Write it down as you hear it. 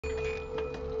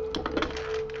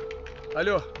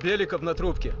Алло, Беликов на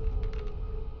трубке.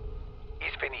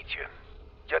 Извините,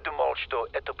 я думал, что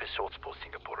это посольство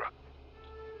Сингапура.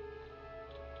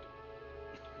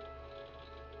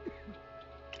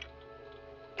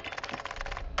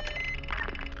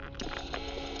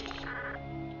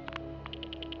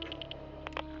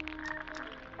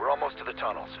 We're almost to the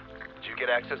tunnels. Did you get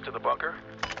access to the bunker?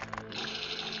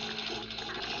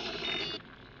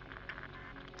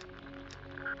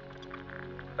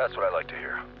 That's what I like to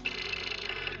hear.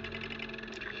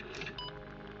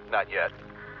 Not yet.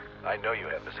 I know you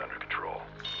have this under control.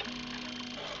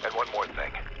 And one more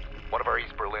thing. One of our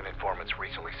East Berlin informants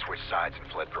recently switched sides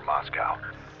and fled for Moscow.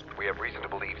 We have reason to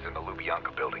believe he's in the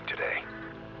Lubyanka building today.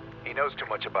 He knows too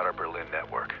much about our Berlin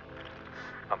network.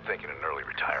 I'm thinking an early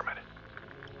retirement.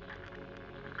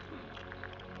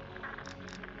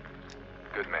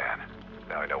 Good man.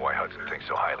 Now I know why Hudson thinks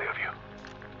so highly of you.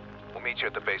 We'll meet you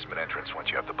at the basement entrance once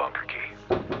you have the bunker key.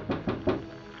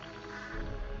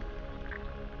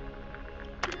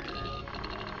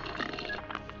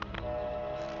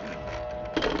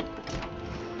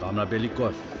 Comrade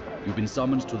Belikov, you've been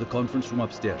summoned to the conference room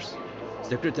upstairs.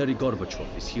 Secretary Gorbachev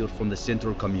is here from the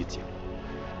Central Committee.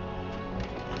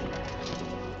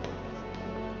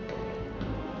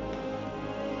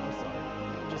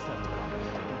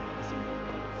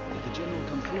 Did the general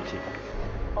come through here?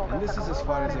 And this is as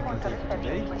far as I can take you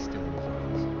today. Still in the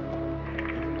files.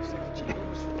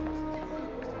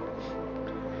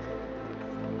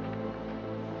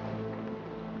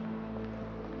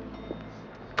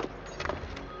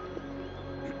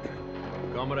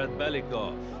 Comrade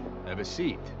Belikov, have a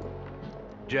seat.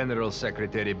 General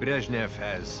Secretary Brezhnev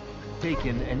has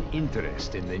taken an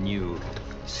interest in the new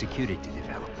security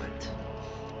development.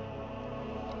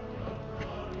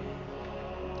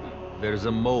 There's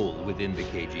a mole within the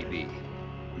KGB.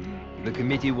 The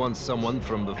committee wants someone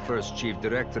from the first Chief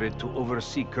Directorate to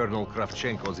oversee Colonel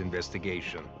Kravchenko's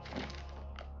investigation.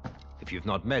 If you've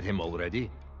not met him already,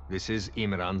 this is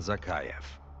Imran Zakayev.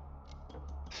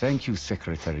 Thank you,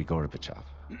 Secretary Gorbachev.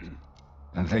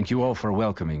 And thank you all for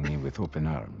welcoming me with open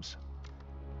arms.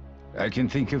 I can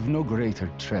think of no greater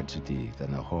tragedy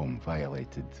than a home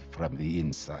violated from the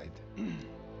inside.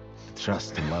 The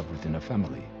trust and love within a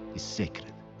family is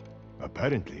sacred.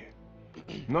 Apparently.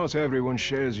 Not everyone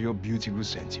shares your beautiful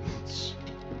sentiments.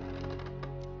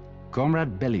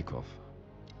 Comrade Belikov,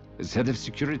 as head of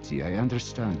security, I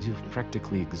understand you've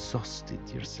practically exhausted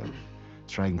yourself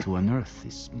trying to unearth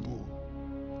this mole.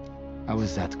 How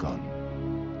has that gone?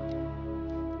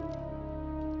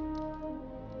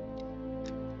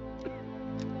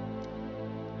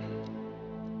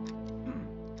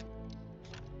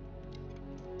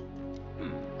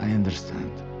 I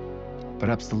understand.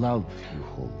 Perhaps the love you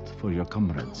hold for your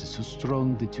comrades is so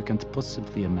strong that you can't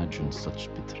possibly imagine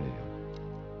such betrayal.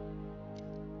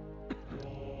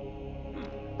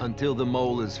 Until the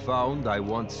mole is found, I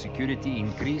want security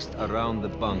increased around the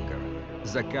bunker.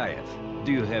 Zakayev,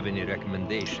 do you have any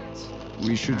recommendations?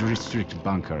 We should restrict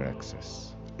bunker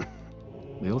access.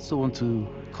 We also want to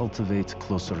cultivate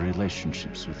closer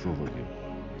relationships with all of you.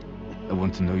 I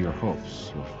want to know your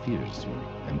hopes, your fears, your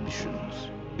ambitions.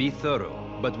 Be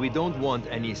thorough, but we don't want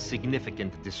any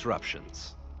significant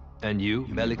disruptions. And you,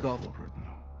 Belikov?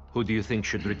 Who do you think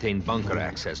should retain bunker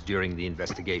access during the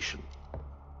investigation?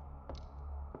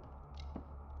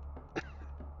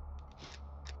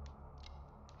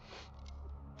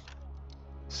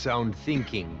 Sound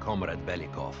thinking, Comrade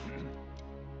Belikov.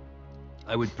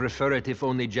 I would prefer it if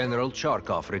only General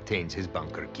Charkov retains his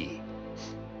bunker key.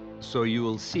 So you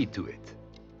will see to it.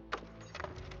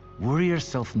 Worry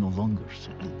yourself no longer,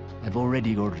 sir. I've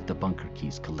already ordered the bunker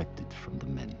keys collected from the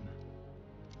men.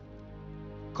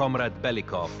 Comrade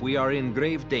Belikov, we are in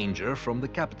grave danger from the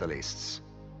capitalists.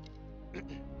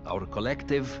 Our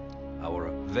collective,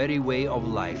 our very way of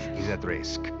life is at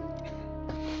risk.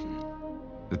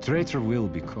 The traitor will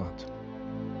be caught.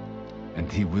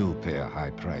 And he will pay a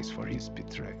high price for his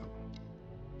betrayal.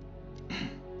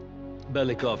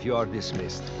 Belikov, you are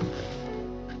dismissed.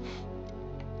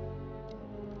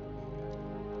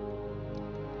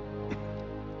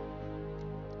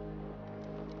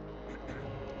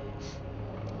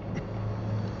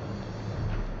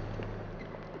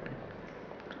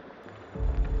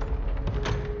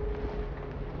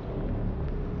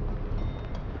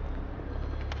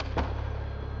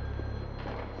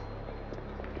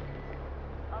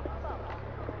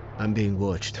 I'm being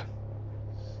watched.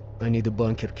 I need a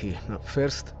bunker key. Now,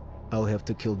 first, I'll have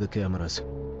to kill the cameras.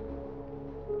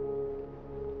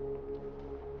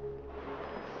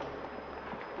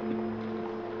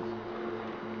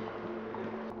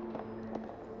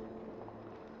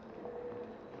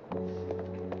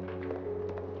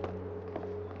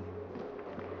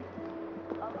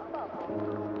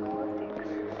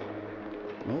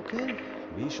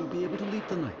 should be able to leave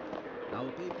tonight. Our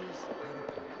papers are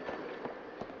upon.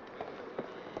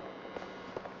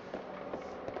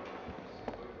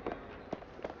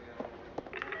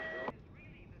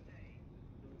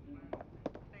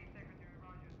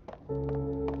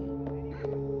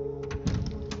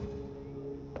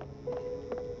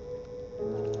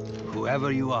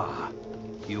 Whoever you are,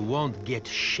 you won't get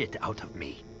shit out of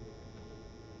me.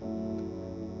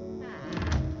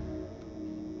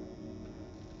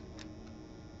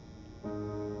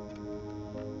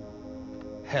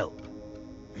 Help.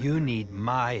 You need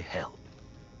my help.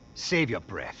 Save your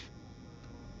breath.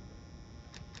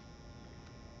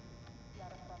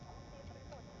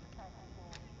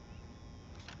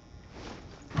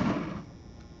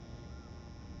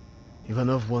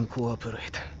 Ivanov won't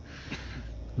cooperate.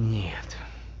 Нет.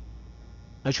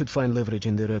 I should find leverage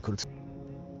in the records.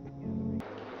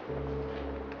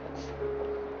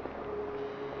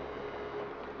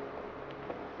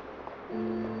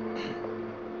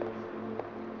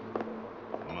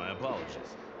 My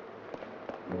apologies.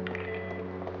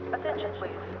 Attention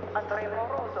please. Andrei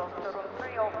Morozov to room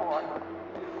 304.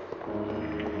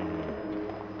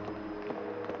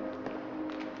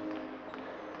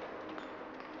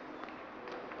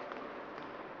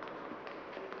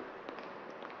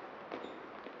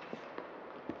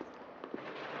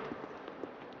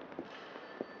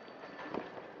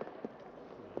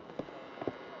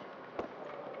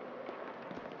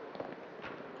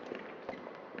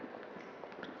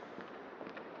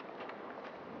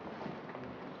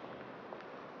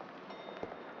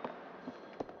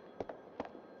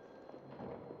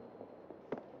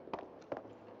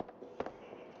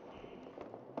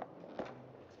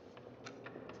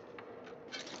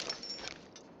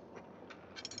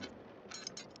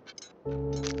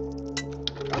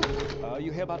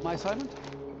 You hear about my assignment?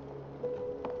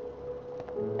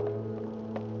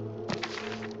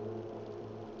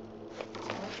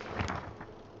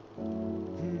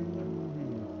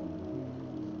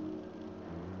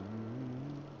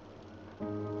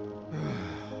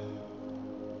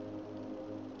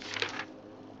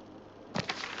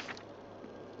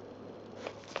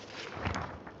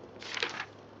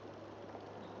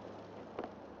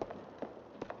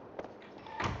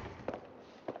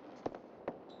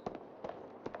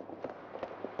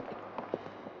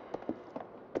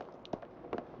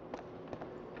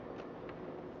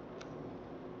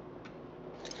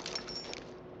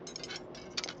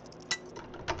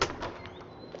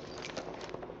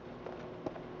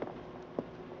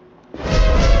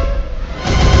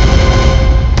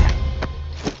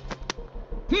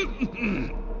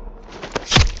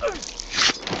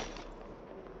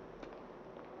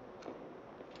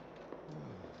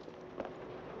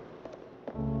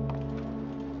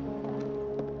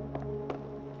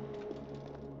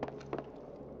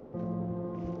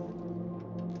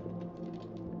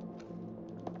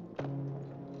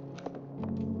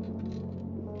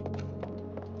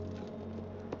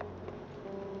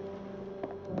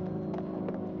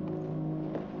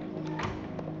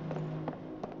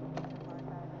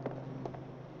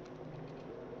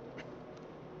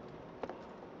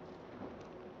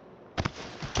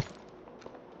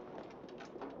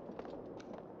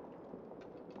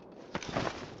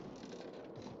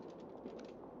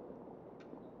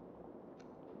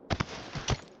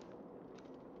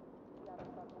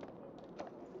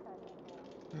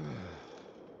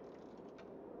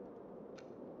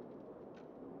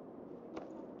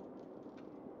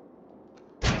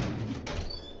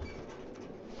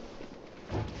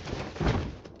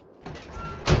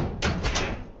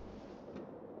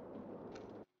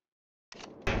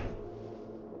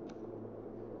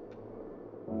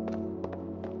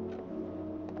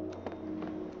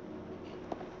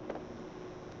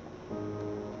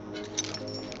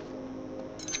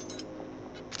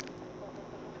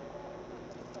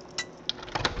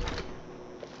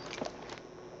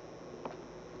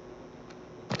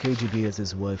 KGB has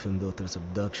his wife and daughter's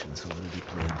abductions already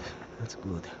planned. That's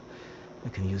good. I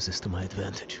can use this to my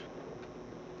advantage.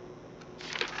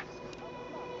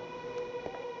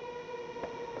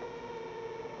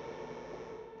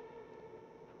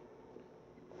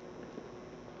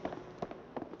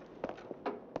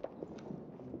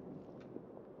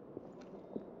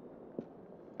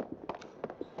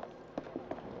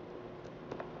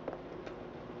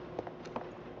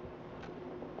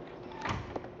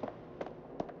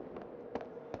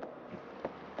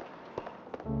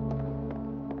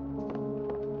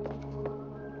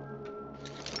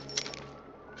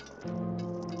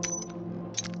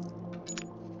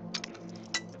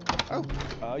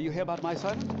 You hear about my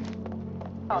assignment?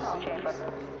 Council chamber.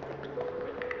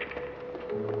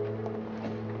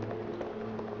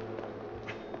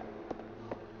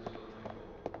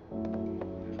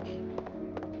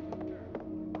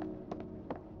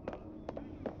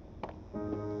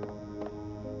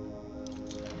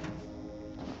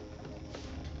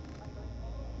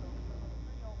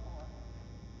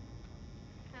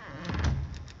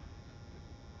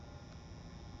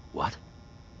 What?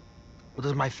 What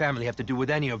does my family have to do with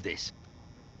any of this?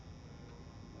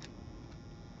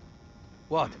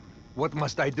 What? What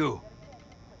must I do?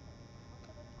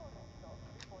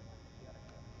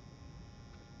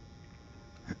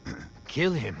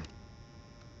 Kill him?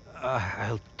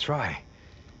 I'll try.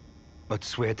 But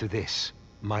swear to this,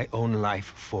 my own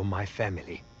life for my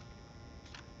family.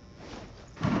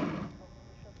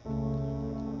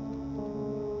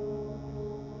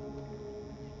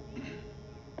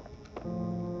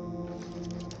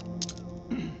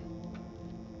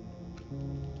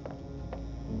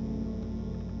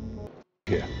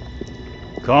 Here.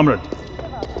 Comrade,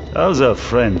 how's our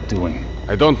friend doing?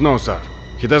 I don't know, sir.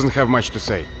 He doesn't have much to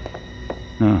say.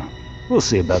 Oh, we'll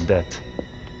see about that.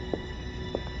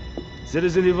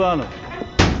 Citizen Ivanov,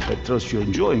 I trust you're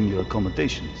enjoying your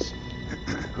accommodations.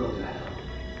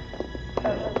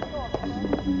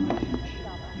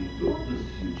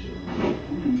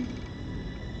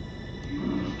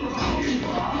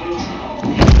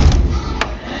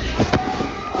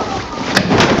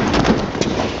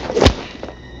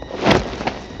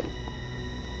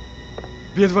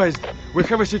 Be advised, we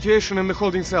have a situation in the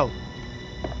holding cell.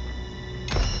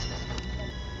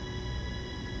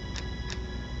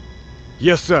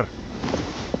 Yes, sir.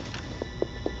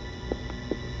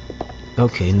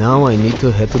 Okay, now I need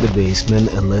to head to the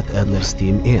basement and let Adler's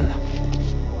team in.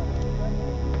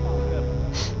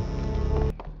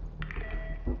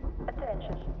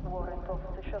 Attention, Warrant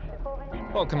Officer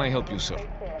Shostakhovich. How can I help you, sir?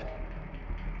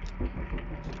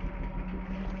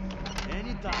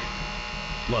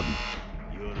 Ладно.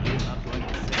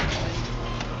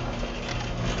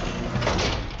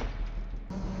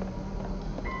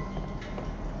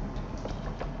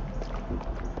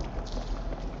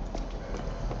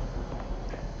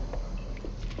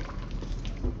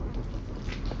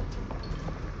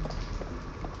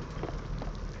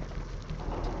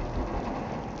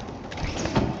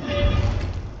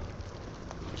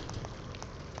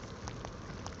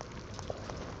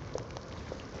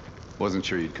 Wasn't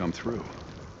sure you'd come through.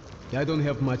 I don't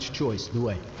have much choice, do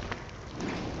I?